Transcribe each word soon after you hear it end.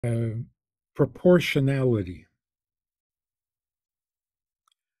proportionality.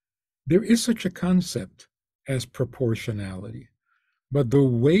 There is such a concept as proportionality, but the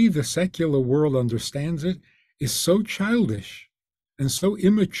way the secular world understands it is so childish and so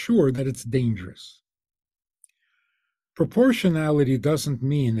immature that it's dangerous. Proportionality doesn't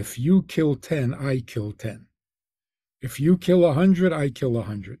mean if you kill 10, I kill 10. If you kill 100, I kill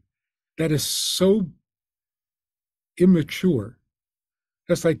 100. That is so immature.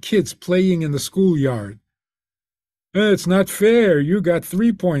 That's like kids playing in the schoolyard. It's not fair. You got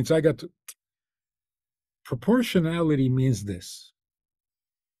 3 points. I got 2. Proportionality means this.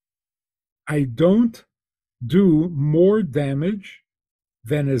 I don't do more damage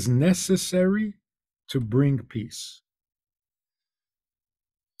than is necessary to bring peace.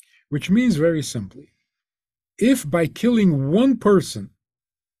 Which means very simply, if by killing one person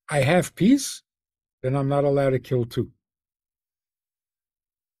I have peace, then I'm not allowed to kill 2.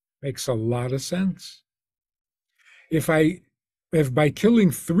 Makes a lot of sense. If by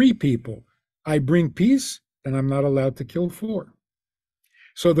killing 3 people I bring peace, then I'm not allowed to kill 4.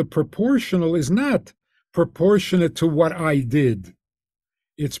 So the proportional is not proportionate to what I did.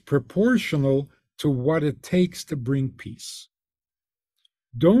 It's proportional to what it takes to bring peace.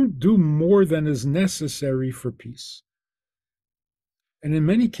 Don't do more than is necessary for peace. And in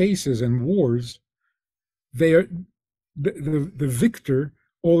many cases in wars, the victor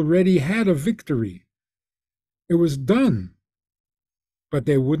already had a victory. It was done, but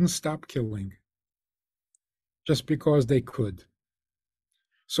they wouldn't stop killing just because they could.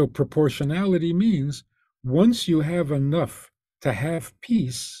 So proportionality means once you have enough to have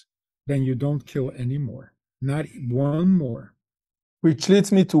peace, then you don't kill anymore, not one more. Which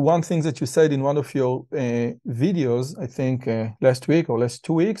leads me to one thing that you said in one of your videos, I think last week or last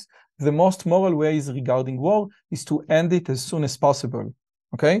 2 weeks. The most moral ways regarding war is to end it as soon as possible.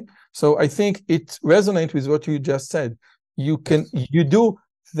 Okay? So I think it resonates with what you just said. You do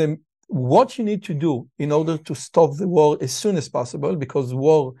what you need to do in order to stop the war as soon as possible, because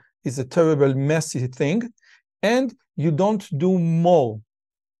war is a terrible, messy thing, and you don't do more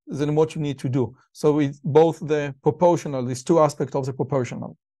than what you need to do. So it's both the proportional, these 2 aspects of the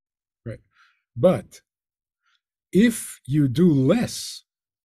proportional. Right. But if you do less,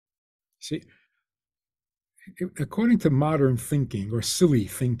 see, according to modern thinking or silly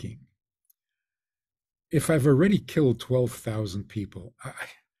thinking, if I've already killed 12,000 people,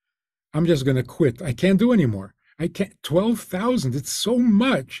 I'm just going to quit. I can't do anymore. I can't. 12,000, it's so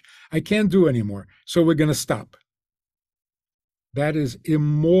much. I can't do anymore. So we're going to stop. That is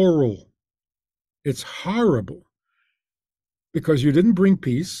immoral. It's horrible because you didn't bring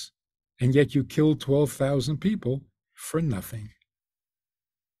peace and yet you killed 12,000 people for nothing.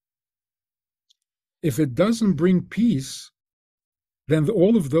 If it doesn't bring peace, then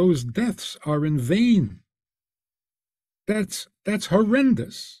all of those deaths are in vain. That's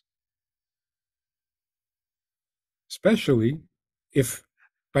horrendous. Especially if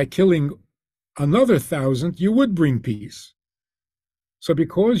by killing another 1,000, you would bring peace. So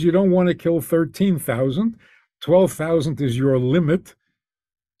because you don't want to kill 13,000, 12,000 is your limit.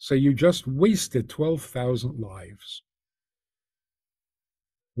 So you just wasted 12,000 lives.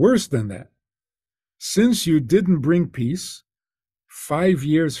 Worse than that, since you didn't bring peace, 5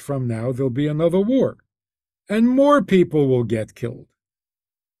 years from now, there'll be another war, and more people will get killed.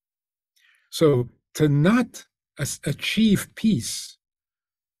 So to not achieve peace,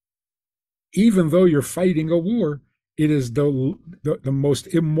 even though you're fighting a war, it is the most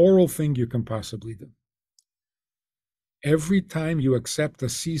immoral thing you can possibly do. Every time you accept a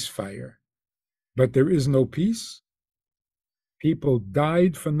ceasefire, but there is no peace, people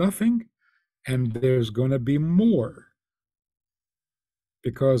died for nothing, and there's going to be more.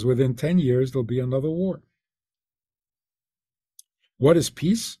 Because within 10 years, there'll be another war. What is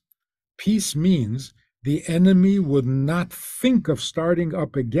peace? Peace means the enemy would not think of starting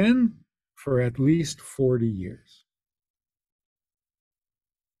up again for at least 40 years.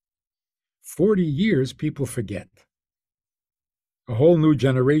 40 years, people forget. A whole new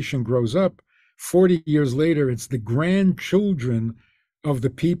generation grows up. 40 years later, it's the grandchildren of the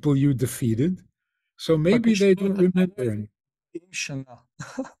people you defeated. So maybe they don't remember anything.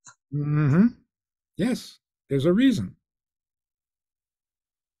 Mm-hmm. Yes, there's a reason.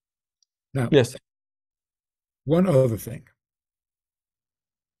 Now, yes. One other thing.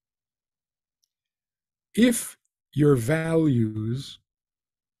 If your values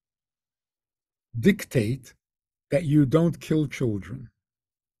dictate that you don't kill children,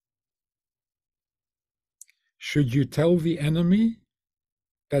 should you tell the enemy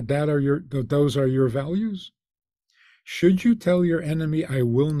that those are your values? Should you tell your enemy, I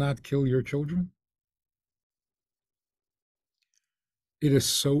will not kill your children? It is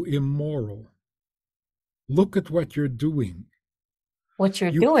so immoral. Look at what you're doing. What you're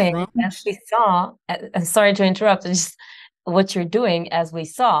You doing, as promise. we saw, I'm sorry to interrupt, just what you're doing, as we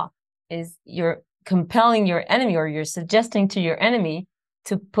saw, is you're compelling your enemy, or you're suggesting to your enemy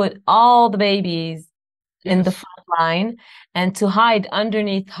to put all the babies in the Yes. front line and to hide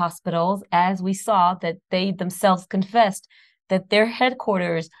underneath hospitals, as we saw that they themselves confessed that their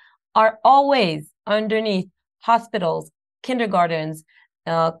headquarters are always underneath hospitals, kindergartens,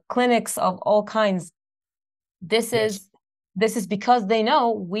 clinics of all kinds. This Yes. is because they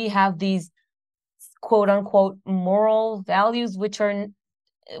know we have these quote unquote moral values, which are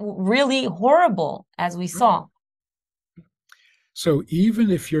really horrible, as we saw. So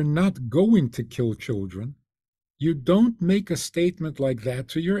even if you're not going to kill children, you don't make a statement like that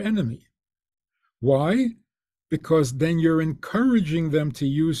to your enemy. Why? Because then you're encouraging them to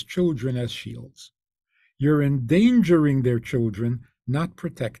use children as shields. You're endangering their children, not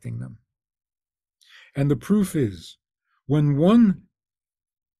protecting them. And the proof is, when one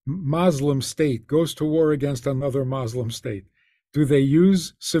Muslim state goes to war against another Muslim state, do they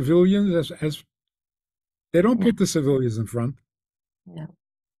use civilians as they don't put the civilians in front? No.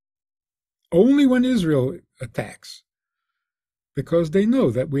 Only when Israel attacks, because they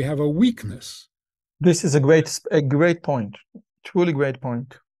know that we have a weakness. This is a great point, truly great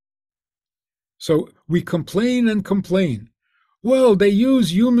point. So we complain and complain. Well, they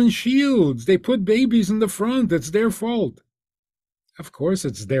use human shields. They put babies in the front. It's their fault. Of course,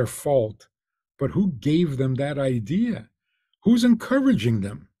 it's their fault. But who gave them that idea? Who's encouraging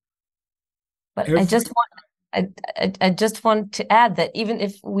them? But I just want to add that even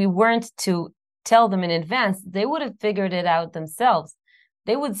if we weren't to tell them in advance, they would have figured it out themselves.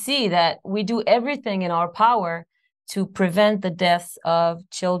 They would see that we do everything in our power to prevent the deaths of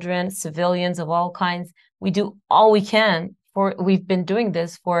children, civilians of all kinds. We do all we can. We've been doing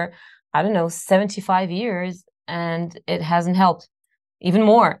this for, I don't know, 75 years, and it hasn't helped. Even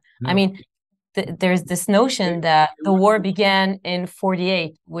more. No. I mean, there's this notion that the war began in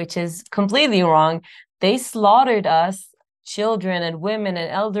 48, which is completely wrong. They slaughtered us, children and women and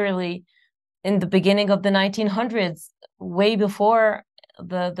elderly, in the beginning of the 1900s, way before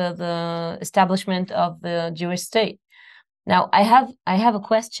the establishment of the Jewish state. Now, I have a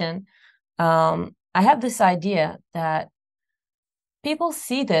question. I have this idea that people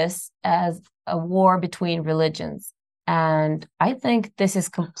see this as a war between religions, and I think this is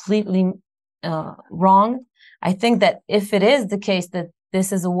completely wrong. I think that if it is the case that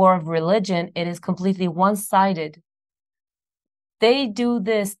this is a war of religion, it is completely one-sided. They do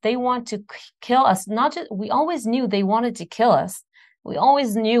this, they want to kill us. Not just, we always knew they wanted to kill us. We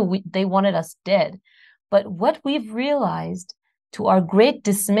always knew they wanted us dead. But what we've realized, to our great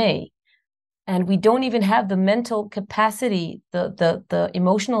dismay, and we don't even have the mental capacity, the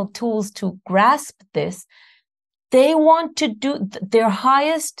emotional tools to grasp this, they want to do their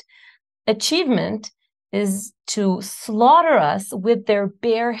highest achievement is to slaughter us with their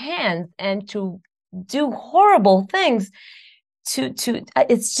bare hands and to do horrible things to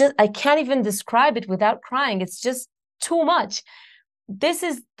it's just, I can't even describe it without crying. It's just too much. This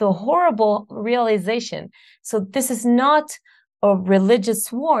is the horrible realization. So this is not a religious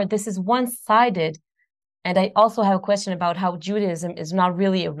war. This is one-sided. And I also have a question about how Judaism is not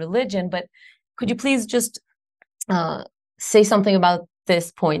really a religion, but could you please just say something about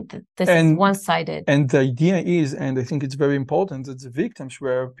this point, that this is one-sided? And the idea is, and I think it's very important, that the victims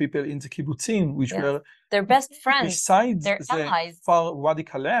were people in the kibbutzim, which were their best friends, besides their the allies, far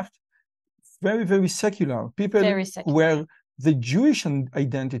radical left, very, very secular. People very secular, where the Jewish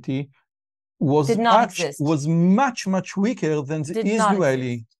identity was much weaker than the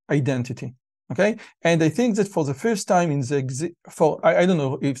Israeli identity. Okay, and I think that for the first time in the I don't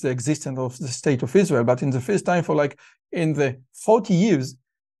know if the existence of the state of Israel, but in the first time for like in the 40 years,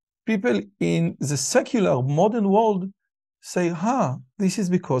 people in the secular modern world say, this is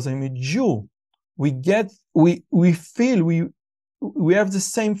because I'm a Jew. We feel we have the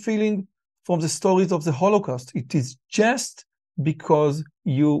same feeling from the stories of the Holocaust. It is just because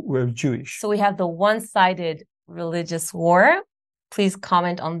you were Jewish. So we have the one-sided religious war. Please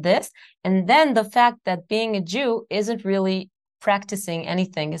comment on this. And then the fact that being a Jew isn't really practicing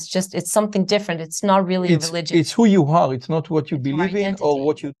anything. It's something different. It's not really a religion. It's who you are. It's not what you believe in or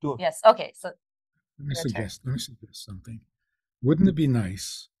what you do. Yes. Okay. So let me suggest something. Wouldn't it be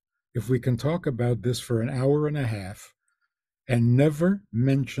nice if we can talk about this for an hour and a half and never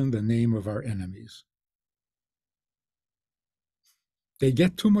mention the name of our enemies? They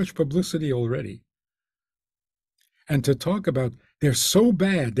get too much publicity already. And to talk about they're so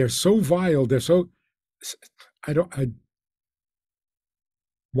bad, they're so vile, they're so,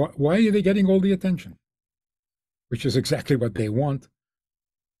 why are they getting all the attention? Which is exactly what they want.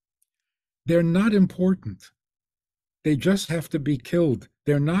 They're not important. They just have to be killed.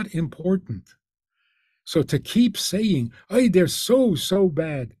 They're not important. So to keep saying, hey, they're so, so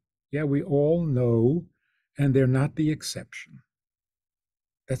bad. Yeah, we all know, and they're not the exception.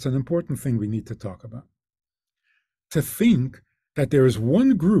 That's an important thing we need to talk about. To think that there is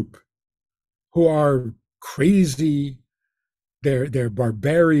one group who are crazy, they're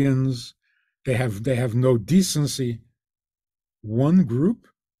barbarians, they have no decency. One group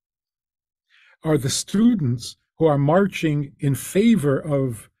are the students who are marching in favor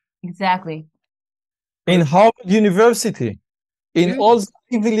of Exactly. In Harvard University, in Yeah. all the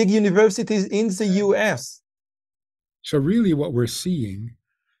Ivy League universities in the US. So really what we're seeing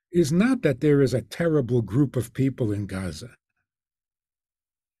is not that there is a terrible group of people in Gaza.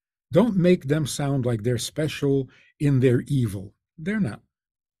 Don't make them sound like they're special in their evil. They're not.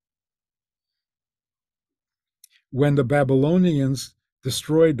 When the Babylonians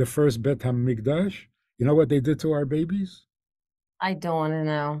destroyed the first Bet HaMikdash, you know what they did to our babies? I don't want to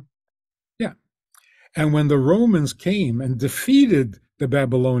know. Yeah. And when the Romans came and defeated the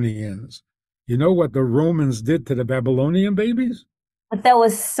Babylonians, you know what the Romans did to the Babylonian babies? But that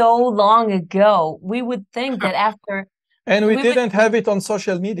was so long ago. We would think that after... And we didn't have it on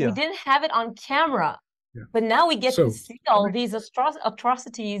social media. We didn't have it on camera. Yeah. But now we get to see all these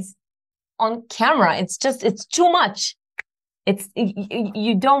atrocities on camera. It's too much.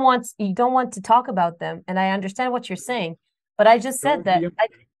 You don't want to talk about them, and I understand what you're saying, but I just said that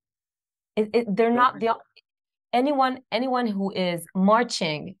they're not anyone who is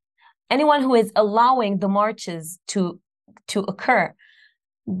marching, anyone who is allowing the marches to occur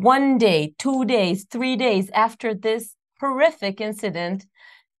 1 day, 2 days, 3 days after this horrific incident.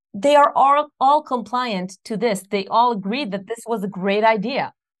 They are all compliant to this. They all agreed that this was a great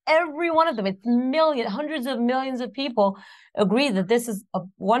idea. Every one of them, it's hundreds of millions of people agree that this is a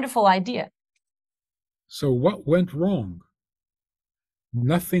wonderful idea. So what went wrong?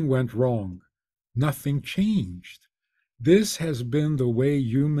 Nothing went wrong. Nothing changed. This has been the way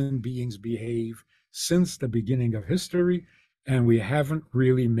human beings behave since the beginning of history, and we haven't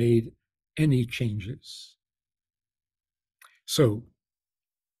really made any changes. So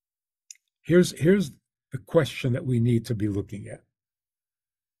here's the question that we need to be looking at.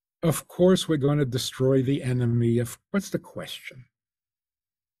 Of course, we're going to destroy the enemy. What's the question?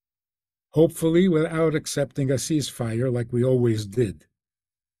 Hopefully, without accepting a ceasefire like we always did.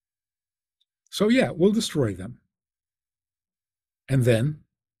 So yeah, we'll destroy them. And then,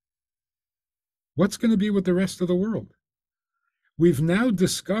 what's going to be with the rest of the world? We've now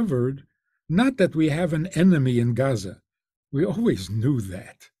discovered not that we have an enemy in Gaza. We always knew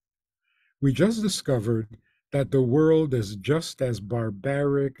that. We just discovered that the world is just as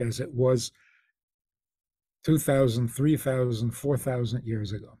barbaric as it was 2,000, 3,000, 4,000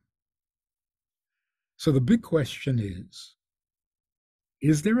 years ago. So the big question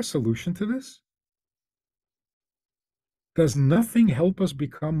is there a solution to this? Does nothing help us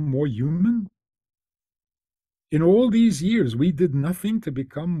become more human? In all these years, we did nothing to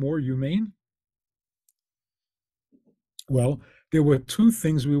become more humane? Well, there were two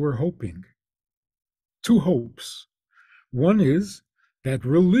things we were hoping. Two hopes. One is that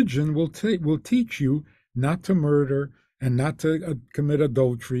religion will teach you not to murder and not to commit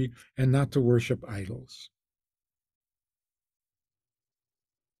adultery and not to worship idols.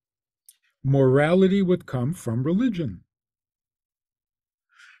 Morality would come from religion.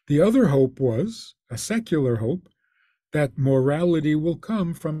 The other hope was, a secular hope, that morality will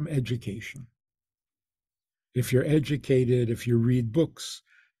come from education. If you're educated, if you read books,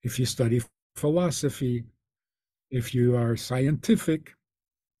 if you study philosophy, if you are scientific,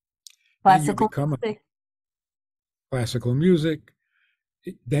 then you become classical music,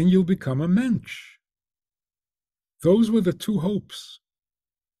 then you'll become a mensch. Those were the two hopes.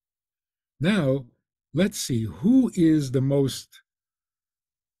 Now, let's see, who is the most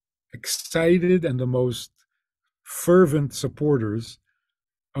excited and the most fervent supporters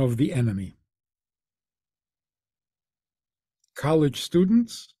of the enemy? College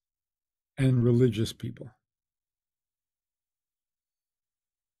students and religious people.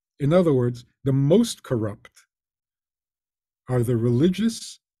 In other words, the most corrupt are the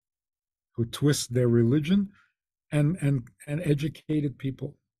religious who twist their religion and educated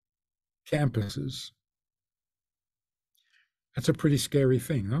people, campuses. That's a pretty scary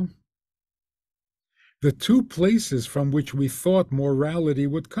thing, huh? The two places from which we thought morality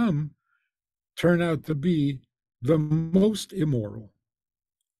would come turn out to be the most immoral.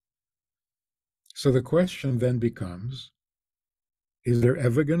 So the question then becomes, is there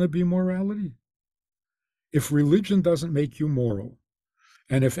ever going to be morality? If religion doesn't make you moral,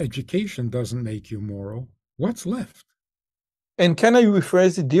 and if education doesn't make you moral, what's left? And can I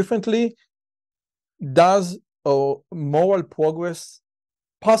rephrase it differently? Does moral progress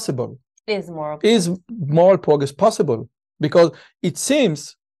possible? Is moral Is moral progress possible? Because it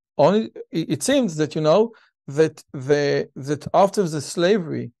seems that that after the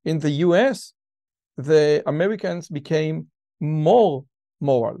slavery in the US, the Americans became more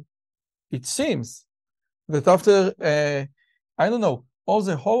moral. It seems that after I don't know, all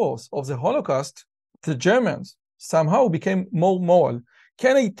the horrors of the Holocaust, the Germans somehow became more moral.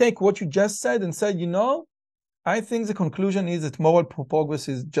 Can I take what you just said and say, I think the conclusion is that moral progress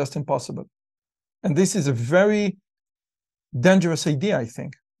is just impossible. And this is a very dangerous idea, I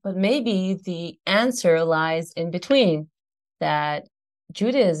think. But maybe the answer lies in between, that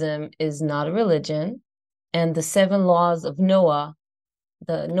Judaism is not a religion, and the 7 laws of Noah,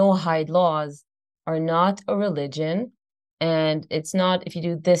 the Noahide laws, are not a religion. And it's not, if you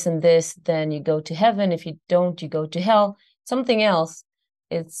do this and this, then you go to heaven. If you don't, you go to hell. Something else.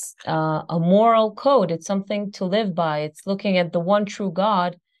 It's a moral code. It's something to live by. It's looking at the one true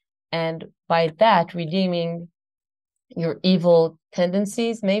God, and by that redeeming your evil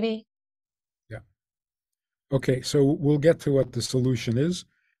tendencies, maybe. Yeah. Okay, so we'll get to what the solution is.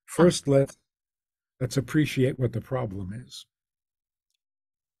 First, let's appreciate what the problem is.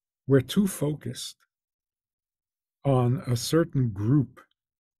 We're too focused on a certain group,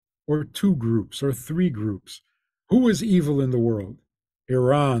 or 2 groups, or 3 groups. Who is evil in the world?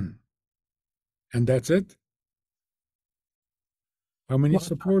 Iran. And that's it? How many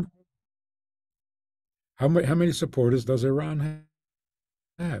how many supporters does Iran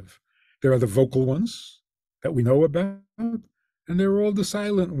have? There are the vocal ones that we know about, and there are all the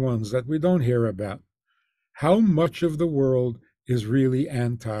silent ones that we don't hear about. How much of the world is really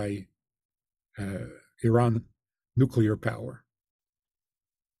anti Iran nuclear power?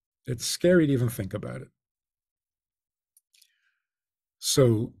 It's scary to even think about it.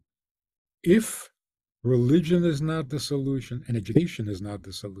 So if religion is not the solution and education is not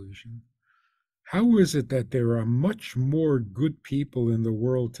the solution, how is it that there are much more good people in the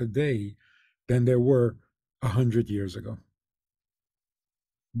world today than there were 100 years ago?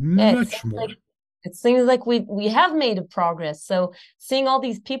 Much more. It seems like we have made a progress. So seeing all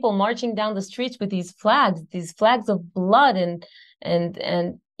these people marching down the streets with these flags of blood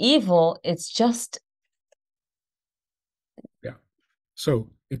and evil, it's just. Yeah. So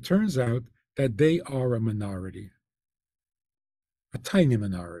it turns out that they are a minority, a tiny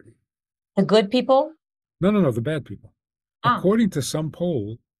minority. The good people? No, the bad people. According to some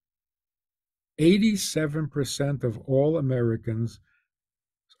poll, 87% of all Americans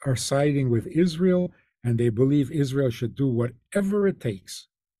are siding with Israel, and they believe Israel should do whatever it takes.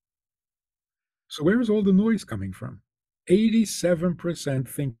 So where is all the noise coming from? 87%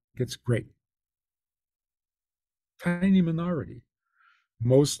 think it's great. Tiny minority.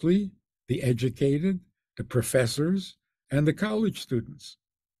 Mostly the educated, the professors, and the college students.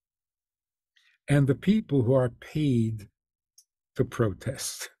 And the people who are paid to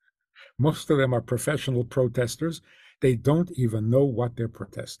protest. Most of them are professional protesters. They don't even know what they're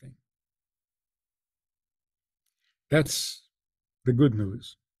protesting. That's the good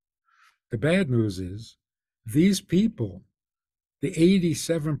news. The bad news is these people, the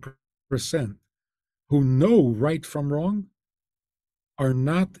 87% who know right from wrong, are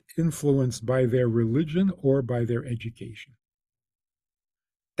not influenced by their religion or by their education.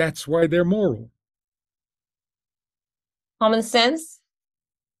 That's why they're moral. Common sense?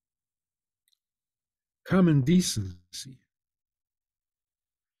 Common decency.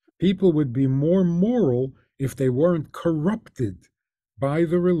 People would be more moral if they weren't corrupted by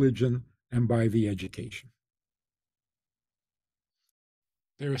the religion and by the education.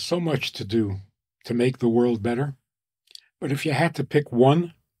 There is so much to do to make the world better, but if you had to pick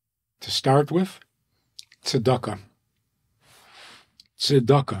one to start with, tzedakah.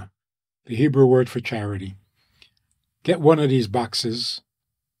 Tzedakah, the Hebrew word for charity. Get one of these boxes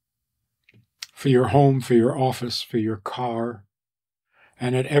for your home, for your office, for your car,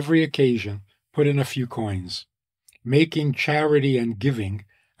 and at every occasion, put in a few coins, making charity and giving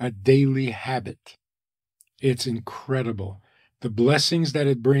a daily habit. It's incredible. The blessings that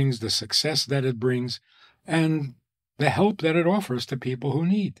it brings, the success that it brings, and the help that it offers to people who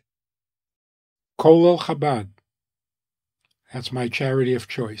need. Kolel Chabad. That's my charity of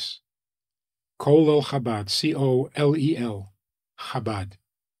choice. Kolel Chabad, C-O-L-E-L, Chabad.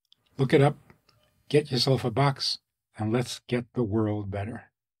 Look it up. get yourself a box and let's get the world better.